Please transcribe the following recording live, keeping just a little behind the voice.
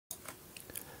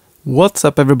What's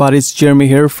up everybody, it's Jeremy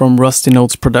here from Rusty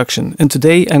Notes Production, and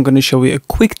today I'm going to show you a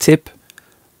quick tip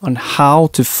on how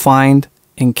to find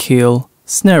and kill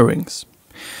snare rings.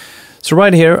 So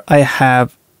right here I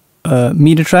have a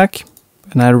MIDI track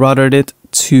and I routed it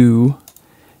to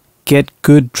Get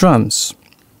Good Drums.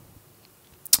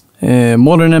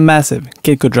 Modern and Massive,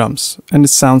 Get Good Drums, and it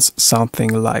sounds something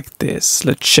like this.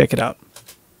 Let's check it out.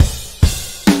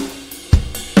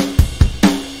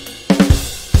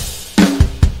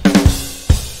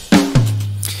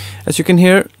 As you can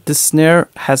hear, the snare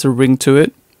has a ring to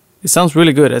it. It sounds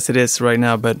really good as it is right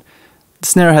now, but the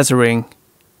snare has a ring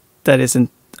that isn't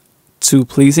too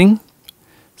pleasing.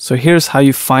 So here's how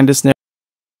you find the snare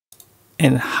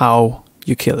and how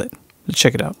you kill it. Let's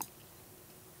check it out.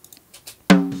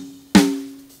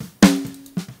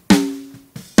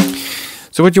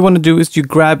 So what you want to do is you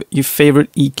grab your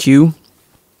favorite EQ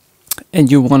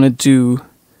and you want to do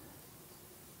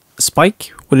a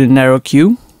spike with a narrow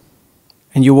Q.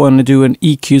 And you want to do an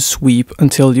EQ sweep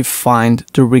until you find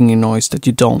the ringing noise that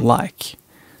you don't like.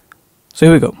 So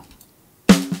here we go.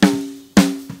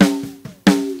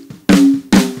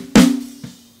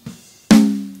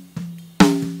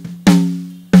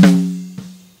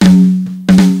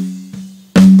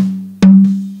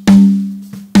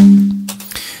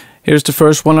 Here's the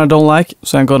first one I don't like,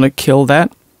 so I'm gonna kill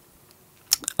that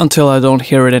until I don't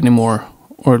hear it anymore,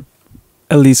 or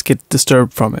at least get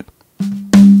disturbed from it.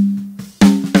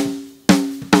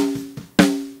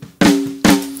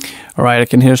 Alright, I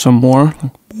can hear some more.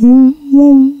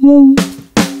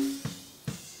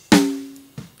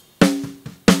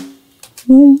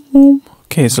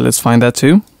 Okay, so let's find that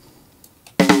too.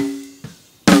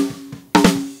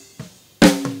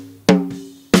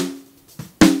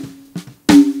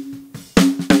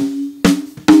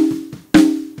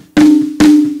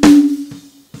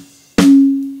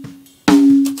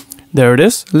 There it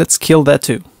is. Let's kill that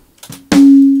too.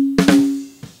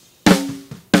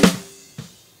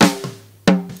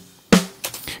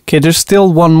 Okay, there's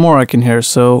still one more I can hear,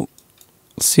 so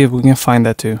let's see if we can find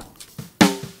that too.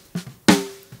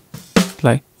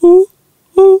 Like, ooh,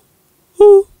 ooh,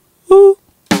 ooh, ooh.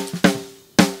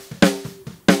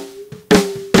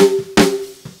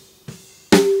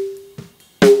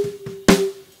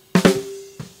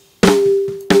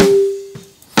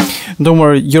 Don't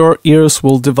worry, your ears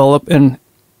will develop and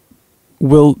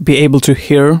will be able to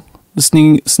hear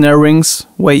the snare rings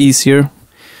way easier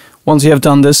once you have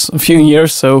done this a few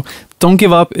years, so don't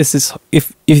give up.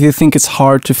 If you think it's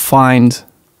hard to find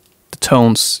the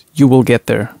tones, you will get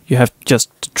there. You have just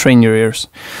to train your ears.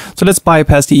 So let's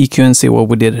bypass the EQ and see what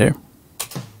we did here.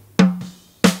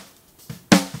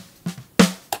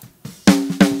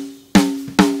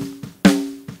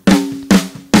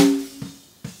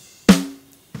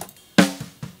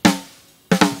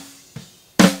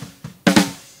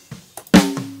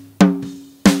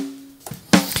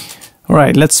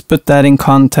 Alright, let's put that in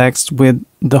context with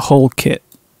the whole kit.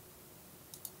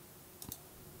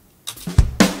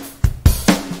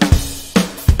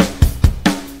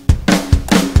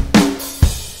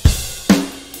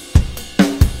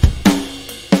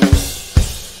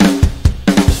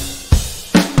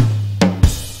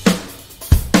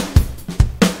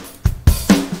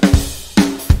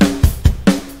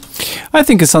 I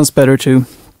think it sounds better too.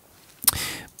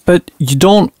 But you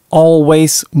don't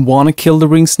always want to kill the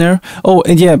ring snare. Oh,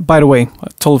 and yeah, by the way, I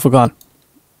totally forgot.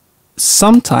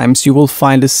 Sometimes you will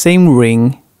find the same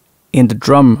ring in the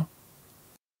drum.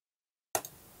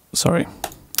 Sorry.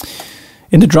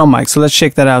 In the drum mic. So let's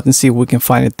check that out and see if we can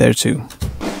find it there too.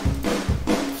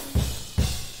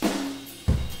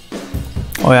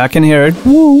 Oh yeah, I can hear it.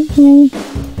 Woo, woo.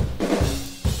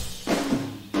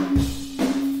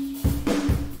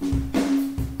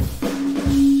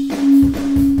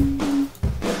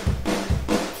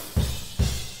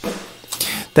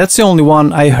 That's the only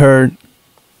one I heard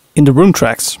in the room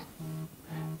tracks.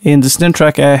 In the snare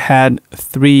track I had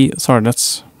three, sorry,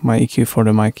 that's my EQ for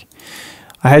the mic.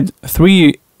 I had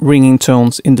 3 ringing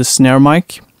tones in the snare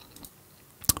mic,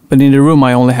 but in the room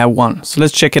I only have 1. So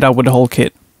let's check it out with the whole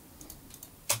kit.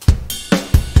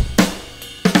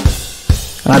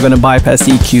 And I'm gonna bypass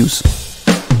the EQs.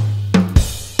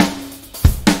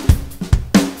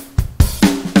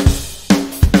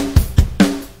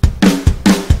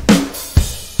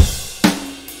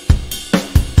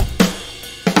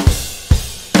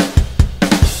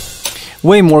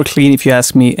 Way more clean if you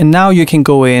ask me, and now you can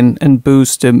go in and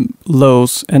boost the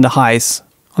lows and the highs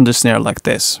on the snare like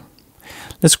this.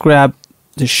 Let's grab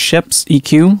the Shep's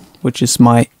EQ, which is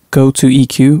my go-to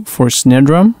EQ for snare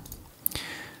drum.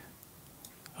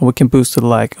 And we can boost it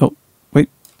like, oh, wait.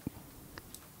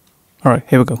 Alright,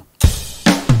 here we go.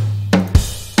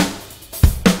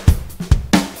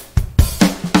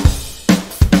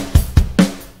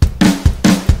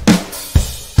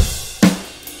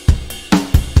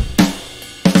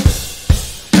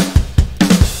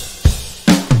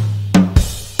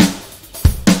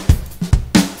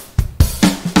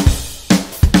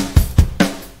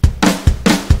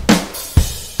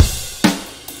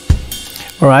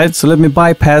 Alright, so let me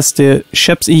bypass the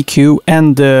Shep's EQ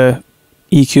and the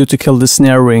EQ to kill the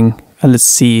snare ring, and let's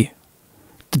see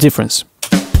the difference.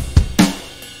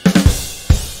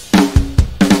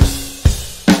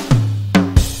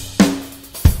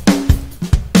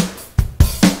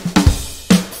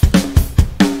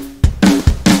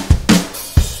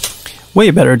 Way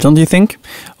better, don't you think?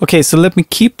 Okay, so let me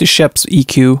keep the Shep's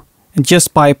EQ and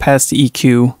just bypass the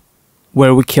EQ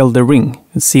where we kill the ring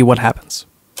and see what happens.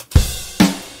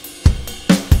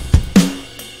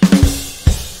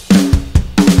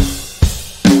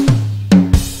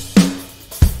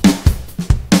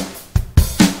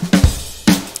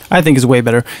 I think it's way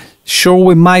better. Sure,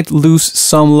 we might lose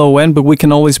some low end, but we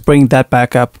can always bring that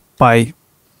back up by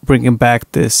bringing back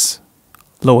this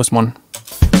lowest one.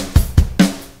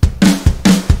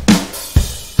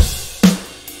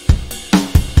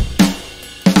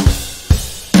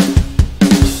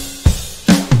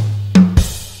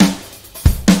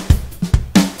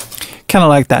 Kind of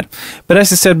like that. But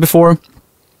as I said before,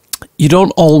 you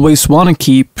don't always want to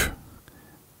keep...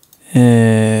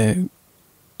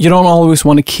 you don't always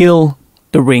want to kill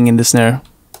the ring in the snare.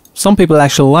 Some people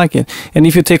actually like it. And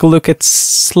if you take a look at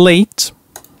Slate,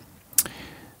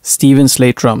 Steven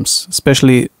Slate drums,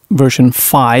 especially version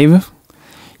 5,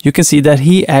 you can see that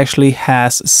he actually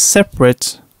has a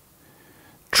separate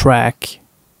track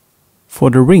for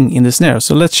the ring in the snare.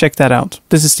 So let's check that out.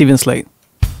 This is Steven Slate.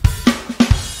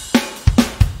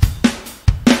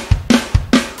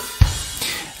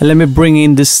 And let me bring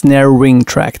in the snare ring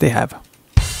track they have.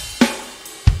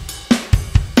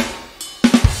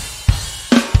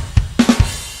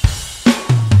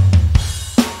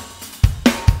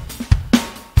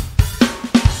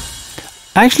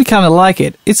 I actually kind of like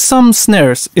it. In some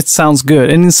snares it sounds good,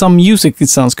 and in some music it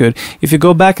sounds good. If you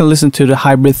go back and listen to the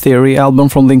Hybrid Theory album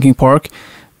from Linkin Park,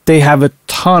 they have a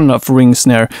ton of ring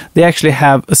snare. They actually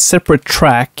have a separate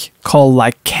track called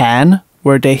like Can,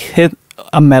 where they hit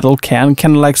a metal can,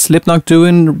 kind of like Slipknot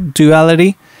doing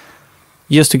Duality,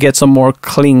 just to get some more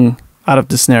cling out of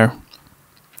the snare.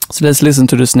 So let's listen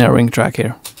to the snare ring track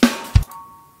here.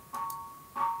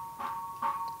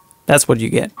 That's what you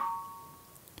get.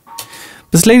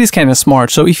 But Slate is kind of smart,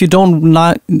 so if you don't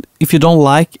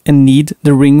like and need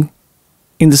the ring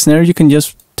in the snare, you can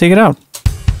just take it out.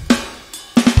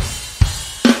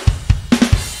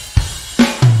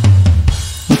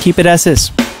 And keep it as is.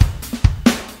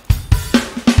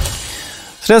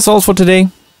 So that's all for today.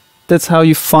 That's how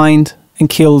you find and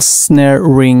kill snare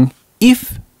ring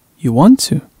if you want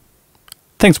to.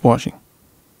 Thanks for watching.